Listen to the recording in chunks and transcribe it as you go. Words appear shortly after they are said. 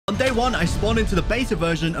day one, I spawned into the beta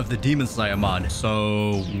version of the Demon Slayer mod.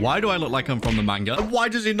 So why do I look like I'm from the manga? And why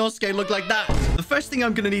does Inosuke look like that? The first thing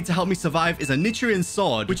I'm going to need to help me survive is a Nichiren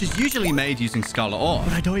sword, which is usually made using scarlet ore.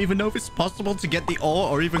 But I don't even know if it's possible to get the ore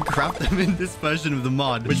or even craft them in this version of the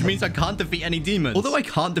mod, which means I can't defeat any demons. Although I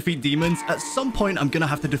can't defeat demons, at some point I'm going to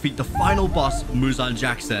have to defeat the final boss, Muzan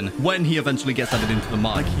Jackson, when he eventually gets added into the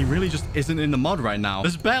mod. Like, he really just isn't in the mod right now.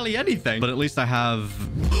 There's barely anything, but at least I have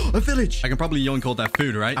a village. I can probably yoink all their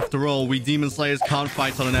food, right? After all, we demon slayers can't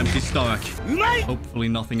fight on an empty stomach. Hopefully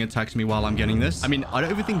nothing attacks me while I'm getting this. I mean, I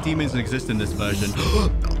don't even think demons exist in this version.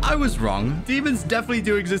 I was wrong. Demons definitely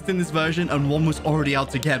do exist in this version, and one was already out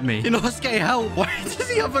to get me. Inosuke, help! Why does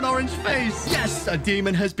he have an orange face? Yes, a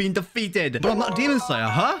demon has been defeated. But I'm not a demon slayer,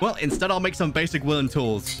 huh? Well, instead I'll make some basic wooden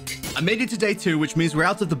tools. I made it to day 2, which means we're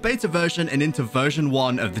out of the beta version and into version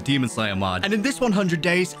 1 of the Demon Slayer mod. And in this 100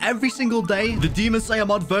 days, every single day, the Demon Slayer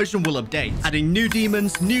mod version will update, adding new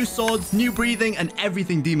demons, new swords, new breathing, and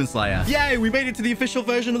everything Demon Slayer. Yay, we made it to the official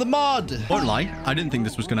version of the mod. Won't lie, I didn't think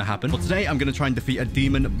this was going to happen. But today, I'm going to try and defeat a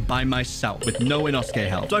demon by myself with no Inosuke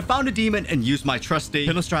help. So I found a demon and used my trusty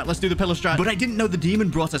pillar strat. Let's do the pillar strat. But I didn't know the demon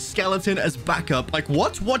brought a skeleton as backup. Like,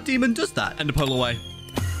 what? What demon does that? And to pull away.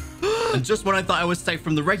 And just when I thought I was safe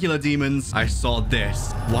from the regular demons, I saw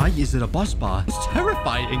this. Why is it a boss bar? It's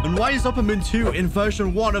terrifying. And why is Upper Moon 2 in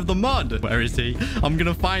version 1 of the mod? Where is he? I'm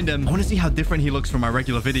gonna find him. I want to see how different he looks from my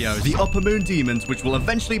regular videos. The Upper Moon demons, which will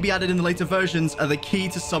eventually be added in the later versions, are the key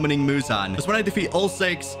to summoning Muzan. Because when I defeat all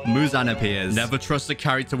 6, Muzan appears. Never trust a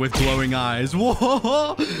character with glowing eyes.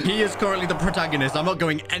 Whoa! He is currently the protagonist. I'm not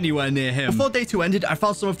going anywhere near him. Before day 2 ended, I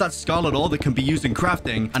found some of that scarlet ore that can be used in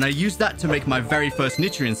crafting, and I used that to make my very first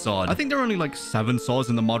Nichiren sword. I think there are only like 7 swords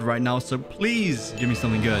in the mod right now, so please give me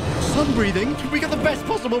something good. Sun breathing? We got the best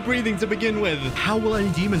possible breathing to begin with. How will any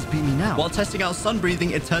demons beat me now? While testing out sun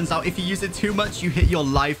breathing, it turns out if you use it too much, you hit your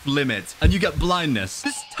life limit and you get blindness.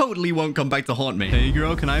 This totally won't come back to haunt me. Hey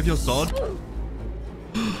girl, can I have your sword?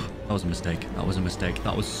 That was a mistake. That was a mistake.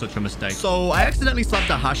 That was such a mistake. So I accidentally slapped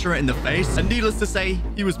a Hashira in the face, and needless to say,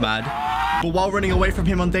 he was mad. But while running away from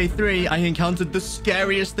him on day 3, I encountered the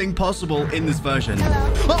scariest thing possible in this version.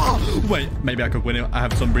 Oh, wait, maybe I could win it. I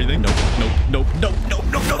have some breathing. Nope, nope, nope, nope, nope,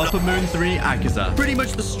 nope, nope. Upper Moon 3 Akaza. Pretty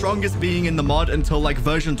much the strongest being in the mod until like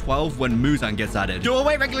version 12 when Muzan gets added. Go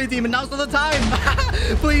away, regular demon. Now's not the time.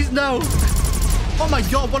 Please, no. Oh my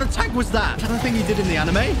god, what attack was that? Is that the thing he did in the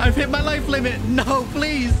anime? I've hit my life limit. No,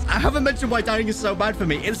 please. I haven't mentioned why dying is so bad for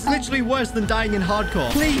me. It's literally worse than dying in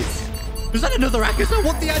hardcore. Please. Is that another Akaza?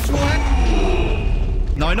 What the actual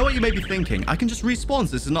heck? Now, I know what you may be thinking. I can just respawn.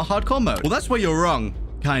 This is not hardcore mode. Well, that's where you're wrong.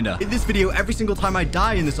 Kinda. In this video, every single time I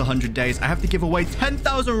die in this 100 days, I have to give away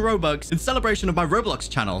 10,000 Robux in celebration of my Roblox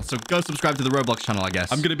channel. So go subscribe to the Roblox channel, I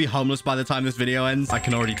guess. I'm gonna be homeless by the time this video ends. I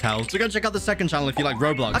can already tell. So go check out the second channel if you like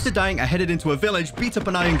Roblox. After dying, I headed into a village, beat up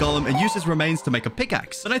an iron golem, and used his remains to make a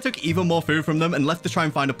pickaxe. Then I took even more food from them and left to try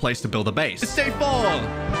and find a place to build a base. It's day 4!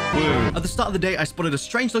 Woo. At the start of the day, I spotted a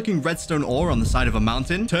strange-looking redstone ore on the side of a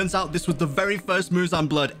mountain. Turns out this was the very first Muzan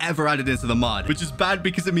blood ever added into the mod, which is bad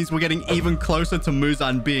because it means we're getting even closer to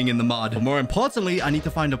Muzan being in the mod. But more importantly, I need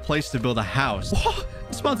to find a place to build a house. What?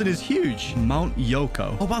 This mountain is huge. Mount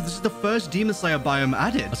Yoko. Oh, wow. This is the first Demon Slayer biome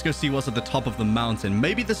added. Let's go see what's at the top of the mountain.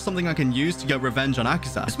 Maybe there's something I can use to get revenge on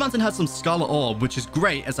Akaza. This mountain has some scarlet orb, which is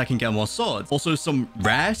great as I can get more swords. Also, some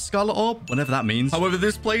rare scarlet orb, whatever that means. However,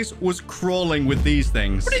 this place was crawling with these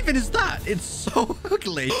things. What even is that? It's so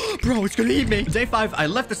ugly. Bro, it's gonna eat me. Day 5, I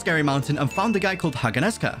left the scary mountain and found a guy called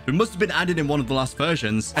Haganeska, who must have been added in one of the last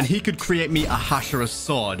versions, and he could create me a Hashira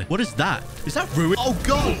sword. What is that? Is that Rui? Oh,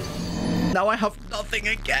 God. Now I have nothing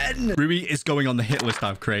again. Rui is going on the hit list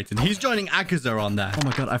I've created. He's joining Akaza on there. Oh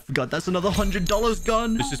my god, I forgot. That's another $100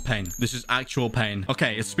 gone. This is pain. This is actual pain.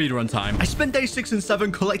 Okay, it's speedrun time. I spent day 6 and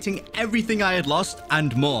 7 collecting everything I had lost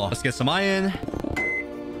and more. Let's get some iron.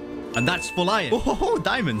 And that's full iron. Oh,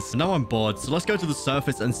 diamonds. Now I'm bored, so let's go to the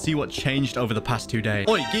surface and see what changed over the past 2 days.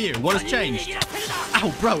 Oi, Giyu, what has changed?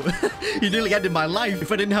 Ow, bro. You nearly ended my life.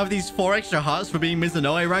 If I didn't have these 4 extra hearts for being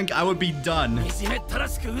Mizunoe rank, I would be done. Okay,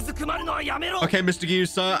 Mr. Giyu,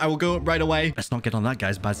 sir, I will go up right away. Let's not get on that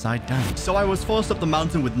guy's bad side. Damn. So I was forced up the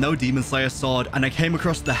mountain with no Demon Slayer sword, and I came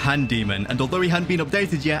across the hand demon. And although he hadn't been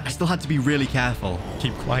updated yet, I still had to be really careful.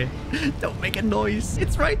 Keep quiet. Don't make a noise.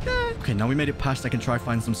 It's right there. Okay, now we made it past. I can try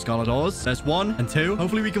find some scarlet ores. There's 1 and 2.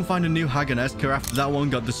 Hopefully we can find a new Haganeska after that one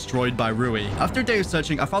got destroyed by Rui. After a day of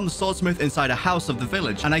searching, I found the swordsmith inside a house of the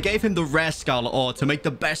village, and I gave him the rare scarlet ore to make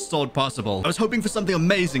the best sword possible. I was hoping for something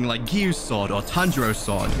amazing like Giyu's sword or Tanjiro's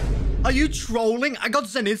sword. Are you trolling? I got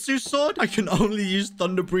Zenitsu's sword. I can only use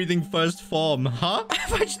thunder breathing first form. Huh?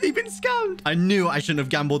 I've actually been scammed. I knew I shouldn't have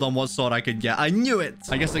gambled on what sword I could get. I knew it.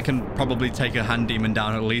 I guess it can probably take a hand demon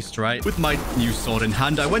down at least, right? With my new sword in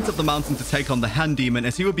hand, I went up the mountain to take on the hand demon,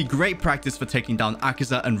 as he would be great practice for taking down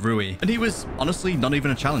Akaza and Rui. And he was honestly not even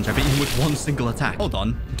a challenge. I beat him with one single attack. Hold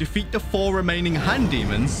on. Defeat the 4 remaining hand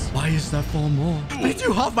demons. Why is there 4 more? They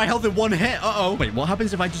do half my health in one hit. Uh-oh. Wait, what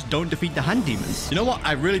happens if I just don't defeat the hand demons? You know what?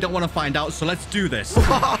 I really don't want to find out, so let's do this.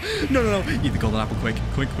 No. Eat the golden apple quick.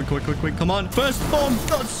 Quick. Come on. First form,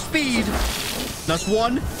 Godspeed. That's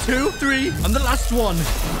 1, 2, 3, and the last one.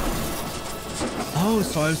 Oh,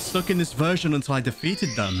 so I was stuck in this version until I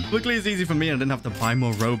defeated them. Luckily, it's easy for me and I didn't have to buy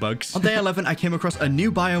more Robux. On day 11, I came across a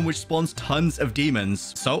new biome which spawns tons of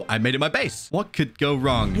demons. So I made it my base. What could go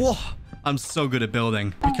wrong? Whoa. I'm so good at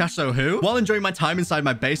building. Picasso who? While enjoying my time inside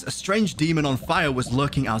my base, a strange demon on fire was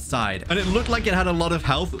lurking outside. And it looked like it had a lot of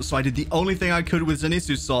health, so I did the only thing I could with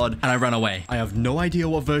Zenitsu's sword, and I ran away. I have no idea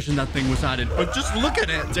what version that thing was added, but just look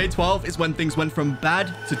at it. Day 12 is when things went from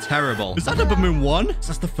bad to terrible. Is that Upper Moon 1? Is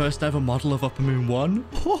that the first ever model of Upper Moon 1?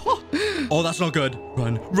 Oh, that's not good.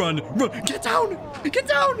 Run. Get down.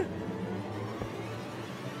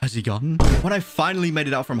 Has he gone? When I finally made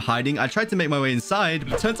it out from hiding, I tried to make my way inside,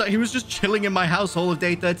 but it turns out he was just chilling in my house all of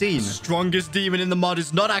day 13. The strongest demon in the mod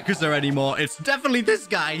is not Akaza anymore. It's definitely this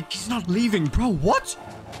guy. He's not leaving, bro. What?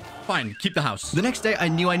 Fine, keep the house. The next day, I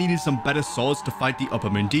knew I needed some better swords to fight the Upper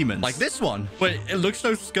Moon demons. Like this one. Wait, it looks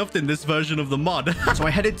so scuffed in this version of the mod. So I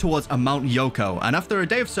headed towards a Mount Yoko, and after a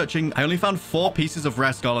day of searching, I only found 4 pieces of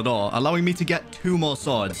rare scarlet ore, allowing me to get 2 more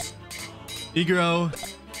swords. Iguro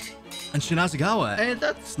and Shinazagawa.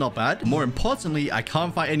 That's not bad. More importantly, I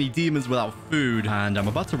can't fight any demons without food, and I'm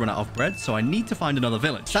about to run out of bread, so I need to find another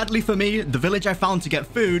village. Sadly for me, the village I found to get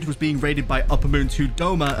food was being raided by Upper Moon 2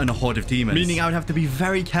 Doma and a horde of demons, meaning I would have to be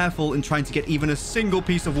very careful in trying to get even a single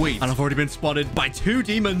piece of wheat, and I've already been spotted by 2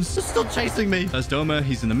 demons. They're still chasing me. There's Doma,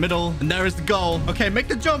 he's in the middle, and there is the goal. Okay, make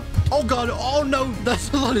the jump. Oh god, oh no,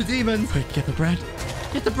 there's a lot of demons. Quick, get the bread.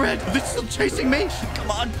 Get the bread. They're still chasing me.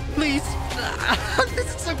 Come on, please.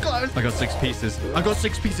 This is so close. I got 6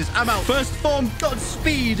 pieces. I'm out. First form,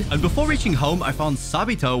 Godspeed. And before reaching home, I found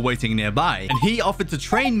Sabito waiting nearby. And he offered to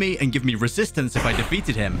train me and give me resistance if I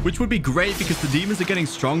defeated him, which would be great because the demons are getting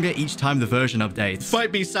stronger each time the version updates.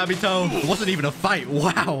 Fight me, Sabito. It wasn't even a fight.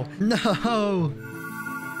 Wow. No.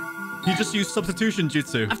 He just used substitution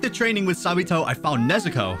jutsu. After training with Sabito, I found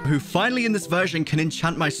Nezuko, who finally in this version can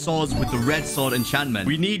enchant my swords with the red sword enchantment.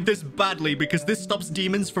 We need this badly because this stops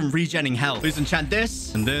demons from regenning health. Please enchant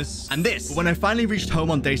this, and this, and this. But when I finally reached home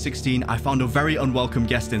on day 16, I found a very unwelcome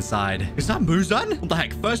guest inside. Is that Muzan? What the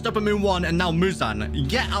heck? First Upper Moon 1 and now Muzan.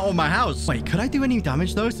 Get out of my house. Wait, could I do any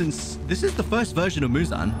damage though, since this is the first version of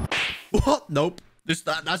Muzan? What? Nope.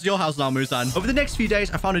 That's your house now, Muzan. Over the next few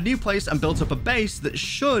days, I found a new place and built up a base that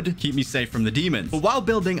should keep me safe from the demons. But while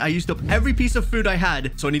building, I used up every piece of food I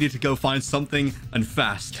had, so I needed to go find something and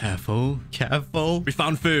fast. Careful. We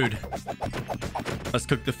found food. Let's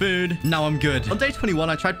cook the food. Now I'm good. On day 21,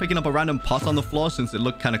 I tried picking up a random pot on the floor since it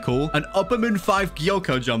looked kind of cool. An Upper Moon 5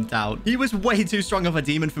 Gyoko jumped out. He was way too strong of a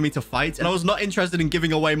demon for me to fight, and I was not interested in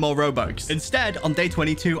giving away more Robux. Instead, on day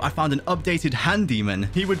 22, I found an updated hand demon.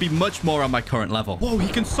 He would be much more on my current level. Whoa, he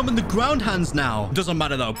can summon the ground hands now. Doesn't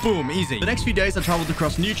matter though. Boom, easy. The next few days, I traveled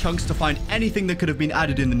across new chunks to find anything that could have been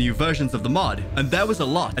added in the new versions of the mod. And there was a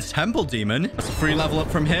lot. A temple demon. That's a free level up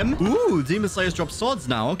from him. Ooh, demon slayers drop swords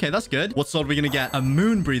now. Okay, that's good. What sword are we gonna get? A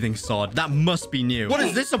moon breathing sword. That must be new. What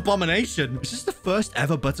is this abomination? Is this the first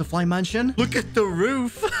ever butterfly mansion? Look at the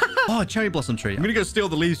roof. Oh, a cherry blossom tree. I'm gonna go steal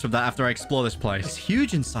the leaves from that after I explore this place. It's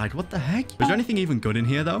huge inside. What the heck? Is there anything even good in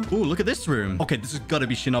here though? Ooh, look at this room. Okay, this has got to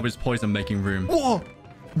be Shinobu's poison making room. Whoa!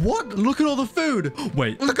 What? Look at all the food.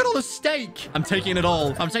 Wait, look at all the steak. I'm taking it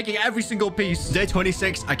all. I'm taking every single piece. Day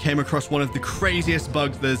 26, I came across one of the craziest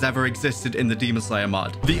bugs that has ever existed in the Demon Slayer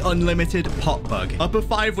mod. The unlimited pot bug. Upper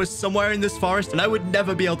 5 was somewhere in this forest, and I would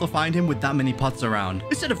never be able to find him with that many pots around.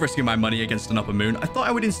 Instead of risking my money against an Upper Moon, I thought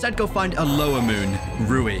I would instead go find a Lower Moon,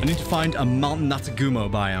 Rui. I need to find a Mountain Natagumo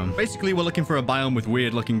biome. Basically, we're looking for a biome with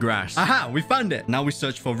weird looking grass. Aha, we found it. Now we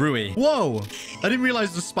search for Rui. Whoa, I didn't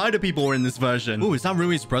realize the spider people were in this version. Ooh, is that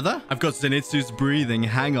Rui's brother? I've got Zenitsu's breathing.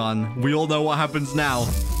 Hang on. We all know what happens now.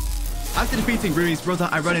 After defeating Rui's brother,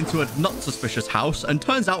 I ran into a not suspicious house, and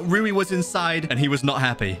turns out Rui was inside, and he was not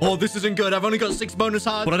happy. Oh, this isn't good. I've only got 6 bonus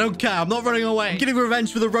hearts, but I don't care. I'm not running away. I'm getting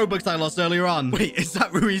revenge for the Robux I lost earlier on. Wait, is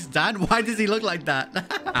that Rui's dad? Why does he look like that?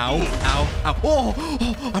 Ow, ow, ow.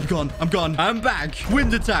 Oh, I'm gone. I'm back.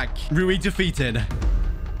 Wind attack. Rui defeated.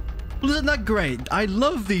 Well, isn't that great? I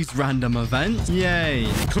love these random events.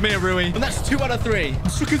 Yay. Come here, Rui. And that's 2 out of 3.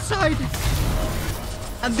 Stuck inside.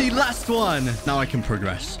 And the last one. Now I can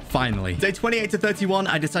progress. Finally. Day 28 to 31,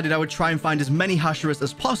 I decided I would try and find as many Hasheras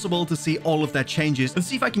as possible to see all of their changes and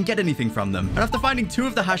see if I can get anything from them. And after finding 2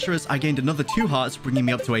 of the Hasheras, I gained another 2 hearts, bringing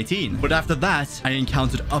me up to 18. But after that, I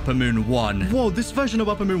encountered Upper Moon 1. Whoa, this version of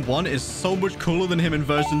Upper Moon 1 is so much cooler than him in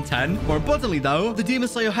version 10. More importantly, though, the Demon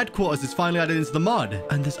Slayer headquarters is finally added into the mod.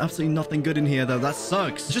 And there's absolutely nothing good in here, though. That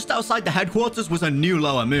sucks. Just outside the headquarters was a new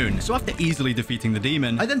Lower Moon. So after easily defeating the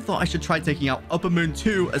demon, I then thought I should try taking out Upper Moon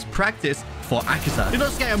 2 as practice for Akaza.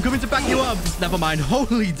 Inosuke, I'm coming to back you up. Never mind.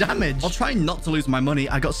 Holy damage. I'll try not to lose my money.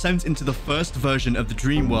 I got sent into the first version of the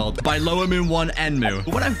Dream World by Lower Moon 1 Enmu.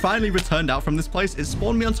 But when I finally returned out from this place, it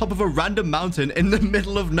spawned me on top of a random mountain in the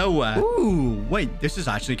middle of nowhere. Ooh, wait, this is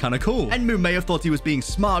actually kind of cool. Enmu may have thought he was being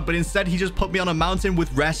smart, but instead he just put me on a mountain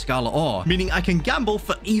with rare Scarlet Ore, meaning I can gamble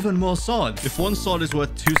for even more swords. If 1 sword is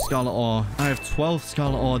worth 2 Scarlet Ore, I have 12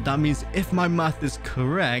 Scarlet Ore. That means if my math is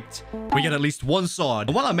correct, we get at least 1 sword.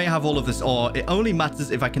 And while I may have all of this ore, it only matters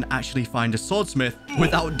if I can actually find a swordsmith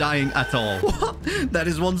without dying at all. What? That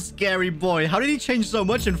is one scary boy. How did he change so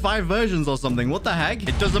much in 5 versions or something? What the heck?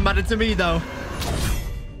 It doesn't matter to me, though.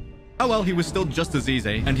 Oh, well, he was still just as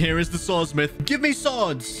easy. And here is the swordsmith. Give me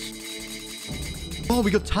swords. Oh, we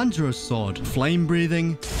got Tanjiro's sword. Flame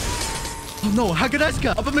breathing. Oh, no.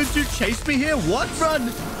 Hagadeska. Upper Moon 2 chased me here. What?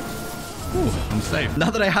 Run. Ooh, I'm safe. Now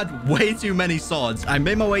that I had way too many swords, I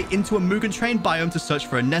made my way into a Mugen Train biome to search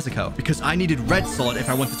for a Nezuko, because I needed red sword if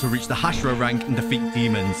I wanted to reach the Hashira rank and defeat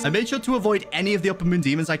demons. I made sure to avoid any of the Upper Moon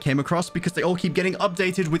demons I came across because they all keep getting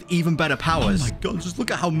updated with even better powers. Oh my god, just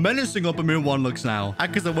look at how menacing Upper Moon 1 looks now.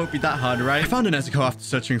 Because it won't be that hard, right? I found a Nezuko after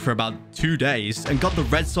searching for about 2 days and got the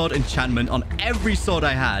red sword enchantment on every sword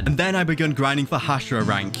I had. And then I began grinding for Hashira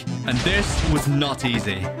rank. And this was not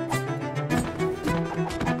easy.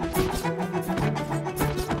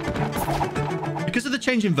 Because of the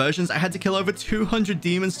change in versions, I had to kill over 200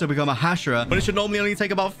 demons to become a Hashira, when it should normally only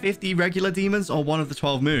take about 50 regular demons or 1 of the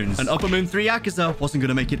 12 moons. And Upper Moon 3 Akaza wasn't going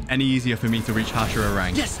to make it any easier for me to reach Hashira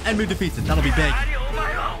rank. Yes, Enmu defeated. That'll be big.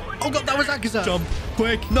 Oh god, that was Akaza. Jump,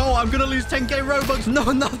 quick. No, I'm going to lose 10k Robux.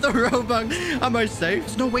 No, not the Robux. Am I safe?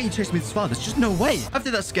 There's no way he chased me this far. There's just no way.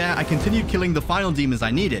 After that scare, I continued killing the final demons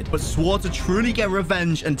I needed, but swore to truly get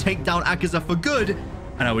revenge and take down Akaza for good,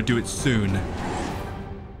 and I would do it soon.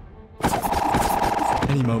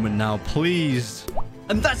 Any moment now, please.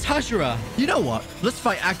 And that's Hashira. You know what? Let's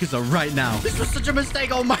fight Akaza right now. This was such a mistake.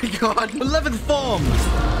 Oh my god. 11th form.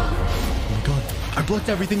 Oh my god. I blocked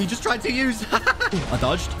everything you just tried to use. I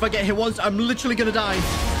dodged. If I get hit once, I'm literally gonna die.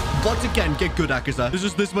 Blocked again. Get good, Akaza. There's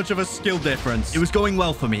just this much of a skill difference. It was going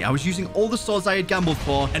well for me. I was using all the swords I had gambled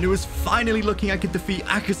for, and it was finally looking I could defeat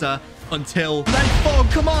Akaza until...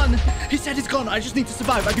 Lightning! Come on! His head is gone. I just need to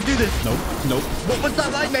survive. I can do this. Nope. Nope. What was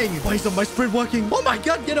that lightning? Why isn't my sprint working? Oh my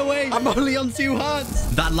god, get away. I'm only on 2 hearts.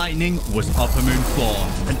 That lightning was Upper Moon 4.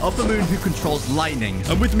 An Upper Moon who controls lightning.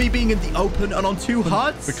 And with me being in the open and on 2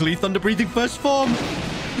 hearts, quickly thunder breathing first form.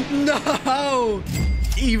 No!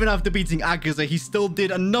 Even after beating Akaza, he still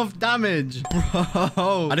did enough damage.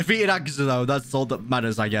 Bro. I defeated Akaza, though. That's all that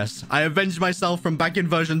matters, I guess. I avenged myself from back in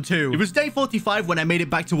version 2. It was day 45 when I made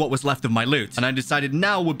it back to what was left of my loot. And I decided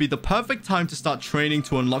now would be the perfect time to start training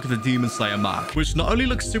to unlock the Demon Slayer mark, which not only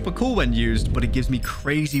looks super cool when used, but it gives me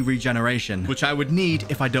crazy regeneration, which I would need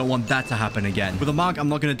if I don't want that to happen again. With a mark, I'm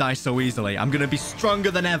not going to die so easily. I'm going to be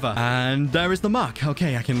stronger than ever. And there is the mark.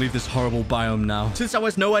 Okay, I can leave this horrible biome now. Since I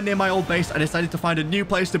was nowhere near my old base, I decided to find a new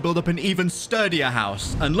place to build up an even sturdier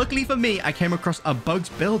house. And luckily for me, I came across a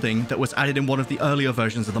bugged building that was added in one of the earlier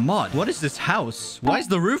versions of the mod. What is this house? Why is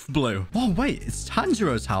the roof blue? Oh, wait, it's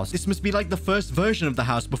Tanjiro's house. This must be like the first version of the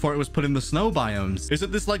house before it was put in the snow biomes.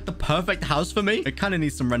 Isn't this like the perfect house for me? It kind of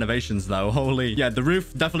needs some renovations though. Holy. Yeah, the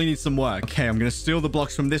roof definitely needs some work. Okay, I'm gonna steal the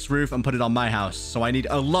blocks from this roof and put it on my house. So I need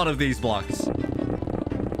a lot of these blocks.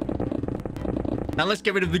 Now let's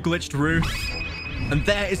get rid of the glitched roof. And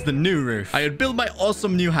there is the new roof. I had built my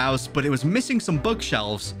awesome new house, but it was missing some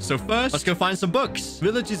bookshelves. So first, let's go find some books.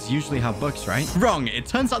 Villages usually have books, right? Wrong. It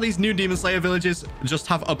turns out these new Demon Slayer villages just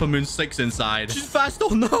have Upper Moon 6 inside. She's fast,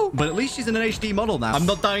 oh no. But at least she's in an HD model now. I'm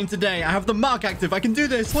not dying today. I have the mark active. I can do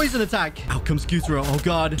this. Poison attack. Out comes Gyutaro. Oh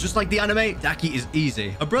god. Just like the anime, Daki is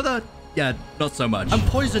easy. A brother... yeah, not so much. I'm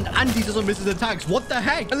poisoned and he doesn't miss his attacks. What the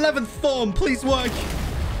heck? 11th form, please work.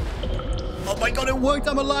 Oh my god, it worked.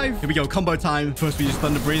 I'm alive. Here we go. Combo time. First, we use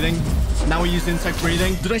thunder breathing. Now we use insect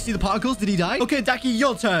breathing. Did I see the particles? Did he die? Okay, Daki,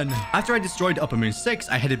 your turn. After I destroyed Upper Moon 6,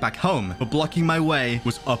 I headed back home. But blocking my way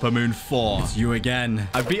was Upper Moon 4. It's you again.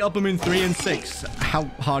 I beat Upper Moon 3 and 6. How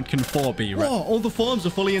hard can 4 be, right? Whoa, all the forms are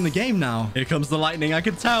fully in the game now. Here comes the lightning. I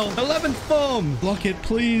can tell. 11th form. Block it,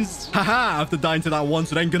 please. Haha, after dying to that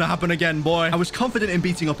once, it ain't gonna happen again, boy. I was confident in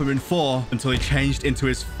beating Upper Moon 4 until he changed into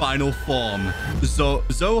his final form.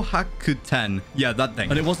 Zohakuten. Yeah, that thing.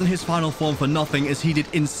 And it wasn't his final form for nothing, as he did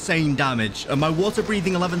insane damage. And my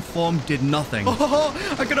water-breathing 11th form did nothing. Oh,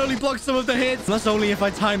 I can only block some of the hits. That's only if I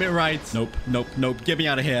time it right. Nope, nope, nope. Get me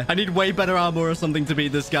out of here. I need way better armor or something to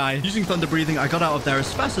beat this guy. Using thunder breathing, I got out of there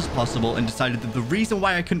as fast as possible and decided that the reason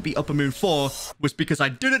why I couldn't beat Upper Moon 4 was because I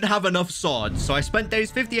didn't have enough swords. So I spent days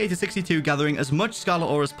 58 to 62 gathering as much Scarlet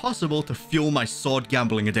ore as possible to fuel my sword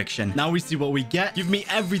gambling addiction. Now we see what we get. Give me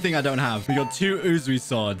everything I don't have. We got 2 Uzui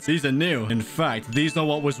swords. These are new. In fact, these are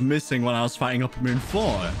what was missing when I was fighting Upper Moon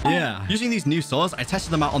 4. Yeah. Using these new swords, I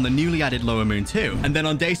tested them out on the newly added Lower Moon 2. And then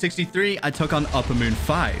on day 63, I took on Upper Moon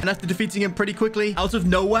 5. And after defeating him pretty quickly, out of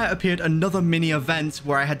nowhere appeared another mini event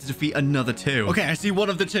where I had to defeat another 2. Okay, I see one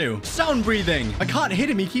of the 2. Sound breathing. I can't hit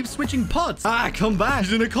him. He keeps switching pots. Ah, come back.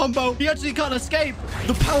 He's in a combo. He actually can't escape.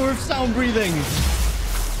 The power of sound breathing.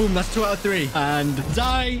 Boom, that's 2 out of 3. And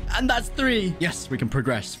die. And that's 3. Yes, we can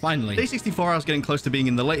progress. Finally. Day 64, I was getting close to being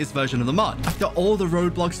in the latest version of the mod. After all the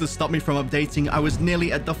roadblocks that stopped me from updating, I was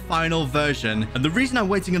nearly at the final version. And the reason I'm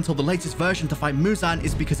waiting until the latest version to fight Muzan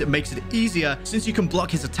is because it makes it easier since you can block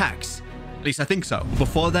his attacks. At least I think so.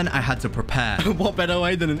 Before then, I had to prepare. What better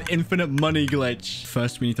way than an infinite money glitch?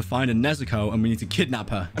 First, we need to find a Nezuko and we need to kidnap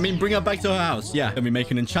her. I mean, bring her back to her house. Yeah. Then we make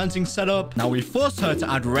an enchanting setup. Now we force her to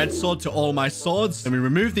add red sword to all my swords. Then we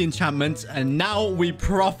remove the enchantment and now we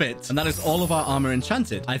profit. And that is all of our armor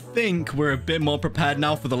enchanted. I think we're a bit more prepared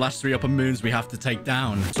now for the last 3 upper moons we have to take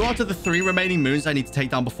down. So out of the 3 remaining moons I need to take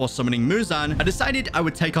down before summoning Muzan, I decided I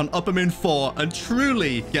would take on Upper Moon 4 and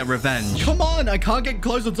truly get revenge. Come on, I can't get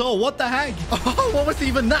close at all. What the heck? Oh, what was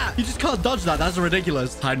even that? You just can't dodge that. That's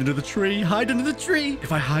ridiculous. Hide under the tree. Hide under the tree.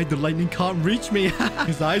 If I hide, the lightning can't reach me.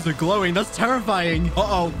 His eyes are glowing. That's terrifying.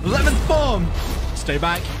 Uh-oh. 11th form. Stay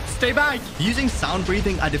back. Stay back. Using sound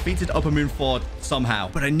breathing, I defeated Upper Moon 4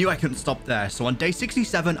 somehow. But I knew I couldn't stop there. So on day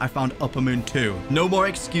 67, I found Upper Moon 2. No more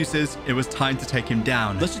excuses. It was time to take him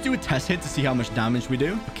down. Let's just do a test hit to see how much damage we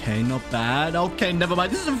do. Okay, not bad. Okay, never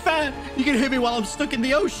mind. This isn't fair. You can hit me while I'm stuck in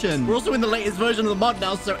the ocean. We're also in the latest version of the mod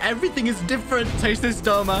now, so everything is different. Taste this,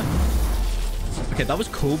 Doma. Okay, that was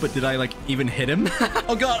cool, but did I, like, even hit him?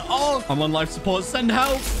 Oh, God. Oh, I'm on life support. Send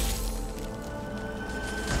help.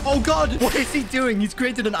 Oh, God. What is he doing? He's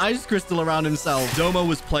created an ice crystal around himself. Doma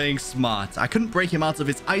was playing smart. I couldn't break him out of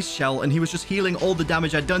his ice shell, and he was just healing all the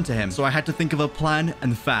damage I'd done to him. So I had to think of a plan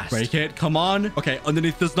and fast. Break it. Come on. Okay,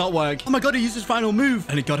 underneath does not work. Oh, my God. He used his final move,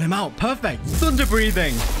 and it got him out. Perfect. Thunder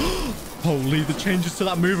breathing. Holy, the changes to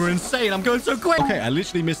that move are insane. I'm going so quick. Okay, I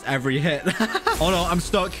literally missed every hit. Oh, no. I'm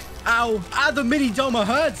stuck. Ow. Ah, the mini Doma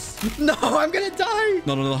hurts. No, I'm gonna die.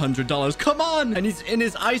 Not another $100. Come on. And he's in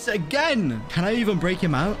his ice again. Can I even break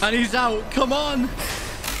him out? And he's out. Come on.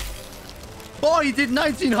 Oh, he did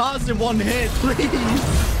 19 hearts in 1 hit.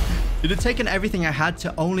 Please. It had taken everything I had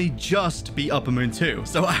to only just beat Upper Moon 2.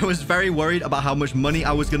 So I was very worried about how much money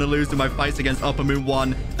I was going to lose in my fights against Upper Moon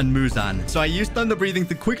 1 and Muzan. So I used thunder breathing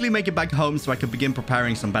to quickly make it back home so I could begin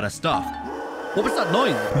preparing some better stuff. What was that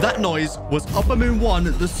noise? That noise was Upper Moon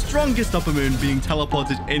 1, the strongest Upper Moon, being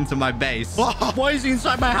teleported into my base. Oh, why is he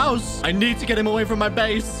inside my house? I need to get him away from my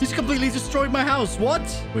base. He's completely destroyed my house. What?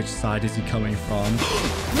 Which side is he coming from?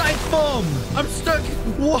 Night form! I'm stuck.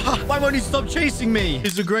 What? Why won't he stop chasing me?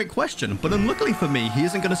 It's a great question, but unluckily for me, he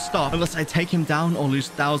isn't going to stop unless I take him down or lose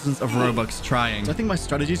thousands of Robux trying. So I think my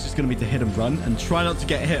strategy is just going to be to hit and run and try not to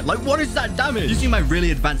get hit. Like, what is that damage? Using my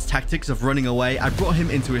really advanced tactics of running away, I brought him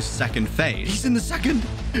into his second phase. In the second.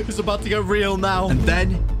 It's about to get real now. And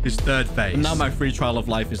then his third phase. And now my free trial of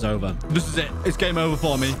life is over. This is it. It's game over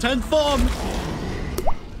for me. 10th form.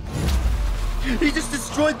 He just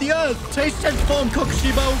destroyed the earth. Taste 10th form,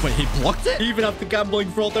 Kokushibo. Wait, he blocked it? Even after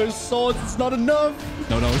gambling for all those swords, it's not enough.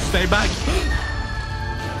 No, stay back.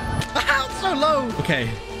 So low. Okay.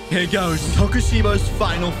 Here goes. Kokushibo's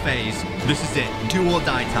final phase. This is it. Do or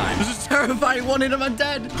die time. This is terrifying. 1 hit and I'm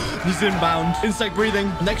dead. He's inbound. Insect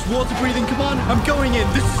breathing. Next water breathing. Come on. I'm going in.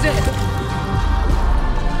 This is it.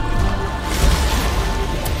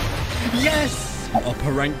 Yes.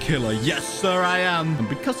 Upper rank killer. Yes, sir, I am. And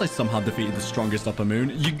because I somehow defeated the strongest upper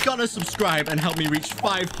moon, you gotta subscribe and help me reach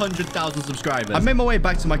 500,000 subscribers. I made my way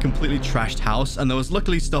back to my completely trashed house, and there was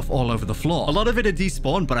luckily stuff all over the floor. A lot of it had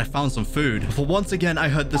despawned, but I found some food. For once again, I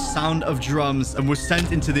heard the sound of drums and was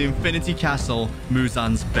sent into the Infinity Castle,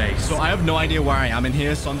 Muzan's base. So I have no idea where I am in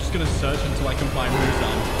here, so I'm just gonna search until I can find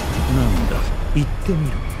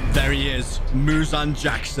Muzan. There he is, Muzan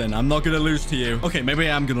Jackson. I'm not gonna lose to you. Okay, maybe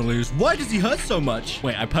I am gonna lose. Why does he hurt so much?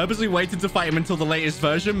 Wait, I purposely waited to fight him until the latest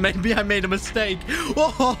version. Maybe I made a mistake.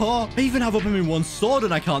 Oh, I even have up him in one sword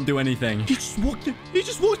and I can't do anything. He just walked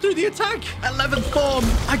through the attack. 11th form.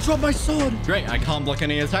 I dropped my sword. Great, I can't block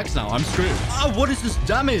any attacks now. I'm screwed. Oh, what is this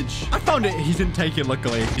damage? I found it. He didn't take it,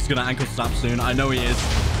 luckily. He's gonna ankle snap soon. I know he is.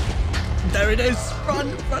 There it is.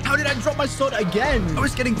 Run, run. How did I drop my sword again? I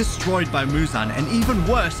was getting destroyed by Muzan, and even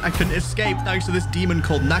worse, I couldn't escape thanks to this demon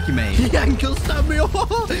called Nakime. He ankle stabbed me.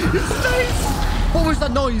 Oh, his face. What was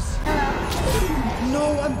that noise?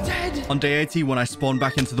 No, I'm dead. On day 80, when I spawned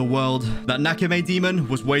back into the world, that Nakime demon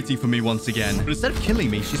was waiting for me once again. But instead of killing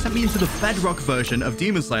me, she sent me into the Bedrock version of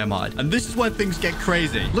Demon Slayer mod. And this is where things get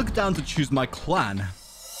crazy. Look down to choose my clan.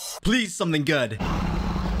 Please, something good.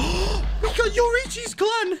 We got Yorichi's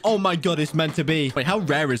clan. Oh my god, it's meant to be. Wait, how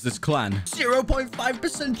rare is this clan?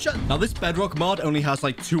 0.5% chance. Now, this Bedrock mod only has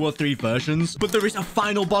like 2 or 3 versions, but there is a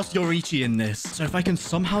final boss Yorichi in this. So if I can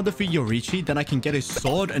somehow defeat Yorichi, then I can get his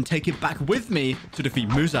sword and take it back with me to defeat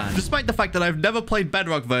Muzan. Despite the fact that I've never played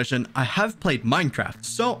Bedrock version, I have played Minecraft.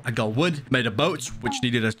 So I got wood, made a boat, which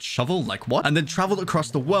needed a shovel, like what? And then traveled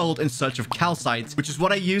across the world in search of calcite, which is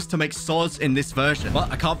what I used to make swords in this version. Well,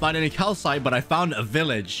 I can't find any calcite, but I found a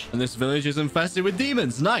village. And this village is infested with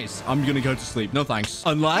demons. Nice. I'm gonna go to sleep. No thanks.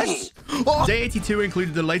 Unless... Oh. Day 82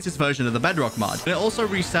 included the latest version of the Bedrock mod. And it also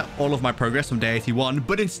reset all of my progress from day 81,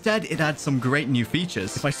 but instead it adds some great new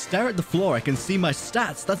features. If I stare at the floor, I can see my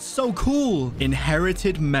stats. That's so cool.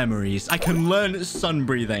 Inherited memories. I can learn sun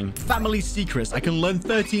breathing. Family secrets. I can learn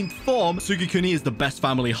 13th form. Sugikuni is the best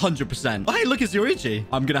family, 100%. Oh, hey, look, it's Yorichi.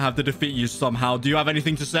 I'm gonna have to defeat you somehow. Do you have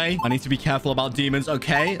anything to say? I need to be careful about demons,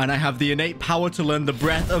 okay? And I have the innate power to learn the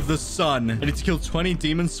breath of the sun. I need to kill 20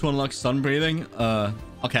 demons to unlock sun breathing.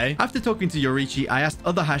 Okay. After talking to Yorichi, I asked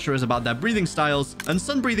other Hashiras about their breathing styles, and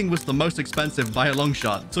sun breathing was the most expensive by a long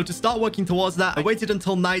shot. So to start working towards that, I waited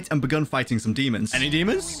until night and begun fighting some demons. Any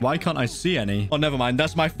demons? Why can't I see any? Oh, never mind.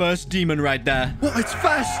 That's my first demon right there. What? It's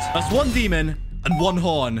fast. That's one demon. And one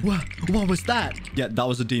horn. What was that? Yeah, that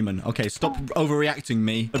was a demon. Okay, stop overreacting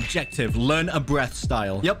me. Objective, learn a breath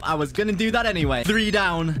style. Yep, I was gonna do that anyway. 3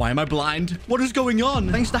 down. Why am I blind? What is going on?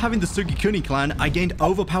 Thanks to having the Sugikuni clan, I gained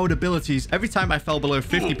overpowered abilities every time I fell below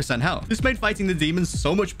 50% health. This made fighting the demons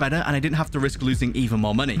so much better, and I didn't have to risk losing even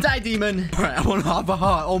more money. Die, demon. All right, I want half a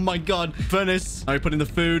heart. Oh my god. Furnace. I put in the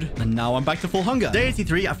food, and now I'm back to full hunger. Day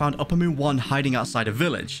 83, I found Upper Moon 1 hiding outside a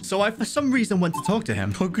village. So I, for some reason, went to talk to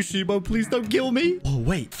him. Kokushibo, please don't kill me. Oh,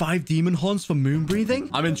 wait. 5 demon horns for moon breathing?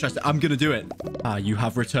 I'm interested. I'm gonna do it. Ah, you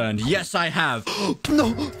have returned. Yes, I have.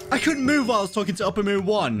 No, I couldn't move while I was talking to Upper Moon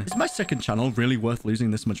 1. Is my second channel really worth losing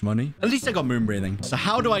this much money? At least I got moon breathing. So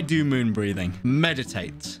how do I do moon breathing?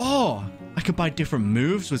 Meditate. Oh, I could buy different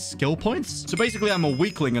moves with skill points. So basically, I'm a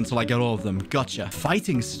weakling until I get all of them. Gotcha.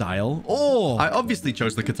 Fighting style. Oh, I obviously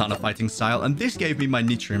chose the katana fighting style, and this gave me my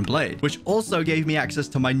Nichiren blade, which also gave me access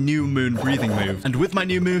to my new moon breathing move. And with my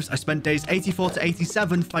new moves, I spent days 84 to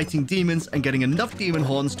 87 fighting demons and getting enough demon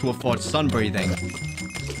horns to afford sun breathing.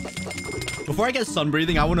 Before I get sun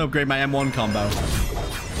breathing, I want to upgrade my M1 combo.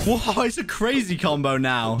 Whoa, it's a crazy combo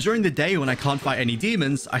now. During the day when I can't fight any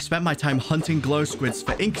demons, I spent my time hunting glow squids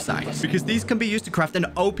for ink sacs, because these can be used to craft an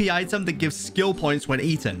OP item that gives skill points when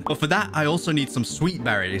eaten. But for that, I also need some sweet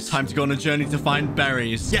berries. Time to go on a journey to find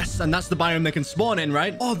berries. Yes, and that's the biome they can spawn in,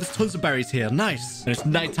 right? Oh, there's tons of berries here. Nice. And it's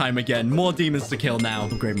nighttime again. More demons to kill now.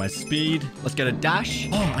 Upgrade my speed. Let's get a dash.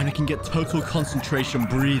 Oh, and I can get total concentration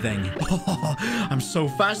breathing. Oh, I'm so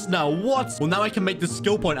fast now. What? Well, now I can make the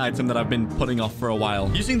skill point item that I've been putting off for a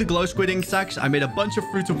while. Using the glow squid ink sacs, I made a bunch of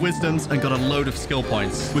fruit of wisdoms and got a load of skill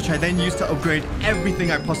points, which I then used to upgrade everything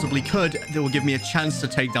I possibly could that will give me a chance to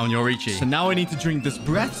take down Yorichi. So now I need to drink this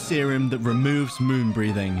breath serum that removes moon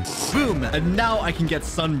breathing. Boom! And now I can get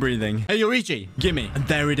sun breathing. Hey, Yorichi, gimme. And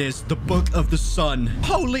there it is, the Book of the Sun.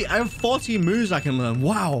 Holy, I have 40 moves I can learn.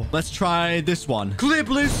 Wow. Let's try this one. Clear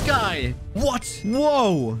blue sky. What?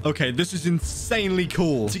 Whoa. Okay, this is insanely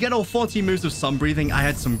cool. To get all 40 moves of sun breathing, I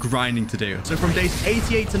had some grinding to do. So from days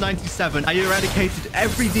 88 to 97, I eradicated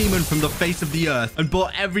every demon from the face of the earth and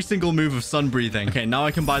bought every single move of sun breathing. Okay, now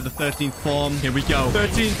I can buy the 13th form. Here we go.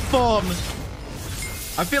 13th form.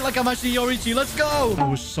 I feel like I'm actually Yorichi. Let's go. I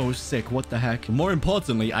was so sick. What the heck? More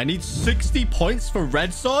importantly, I need 60 points for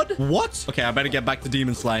red sword. What? Okay, I better get back to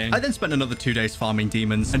demon slaying. I then spent another 2 days farming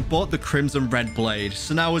demons and bought the crimson red blade.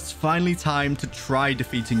 So now it's finally time to try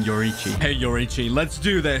defeating Yorichi. Hey, Yorichi, let's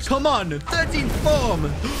do this. Come on. 13th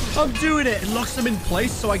form. I'm doing it. It locks him in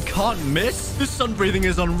place so I can't miss. This sun breathing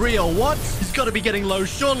is unreal. What? He's got to be getting low,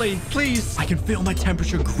 surely. Please. I can feel my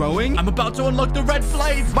temperature growing. I'm about to unlock the red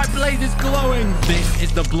blade. My blade is glowing. This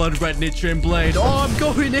is the blood red Nichiren blade. Oh, I'm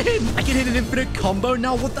going in. I can hit an infinite combo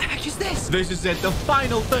now. What the heck is this? This is it. The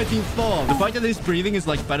final 13th form. The fact that this breathing is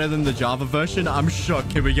like better than the Java version, I'm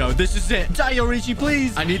shocked. Here we go. This is it. Die, Yorichi,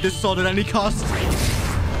 please. I need this sword at any cost.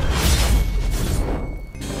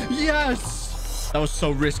 Yes. That was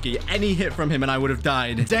so risky. Any hit from him and I would have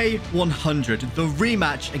died. Day 100, the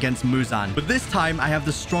rematch against Muzan. But this time, I have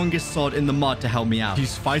the strongest sword in the mod to help me out.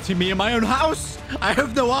 He's fighting me in my own house. I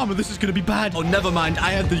have no armor. This is going to be bad. Oh, never mind.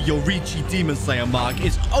 I had the Yorichi Demon Slayer mark.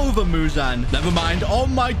 It's over, Muzan. Never mind. Oh,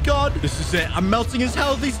 my God. This is it. I'm melting his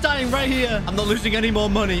health. He's dying right here. I'm not losing any more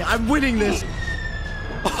money. I'm winning this.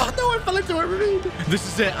 Oh, no, I fell into a ravine. This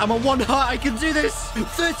is it. I'm on 1 heart. I can do this.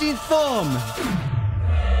 13th form.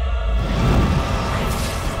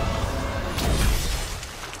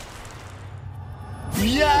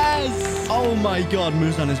 Yes! Oh my god,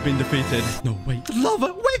 Muzan has been defeated. No, wait.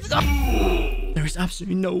 Lava! Wait! Oh. There is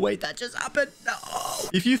absolutely no way that just happened. No!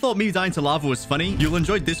 If you thought me dying to lava was funny, you'll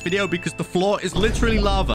enjoy this video because the floor is literally lava.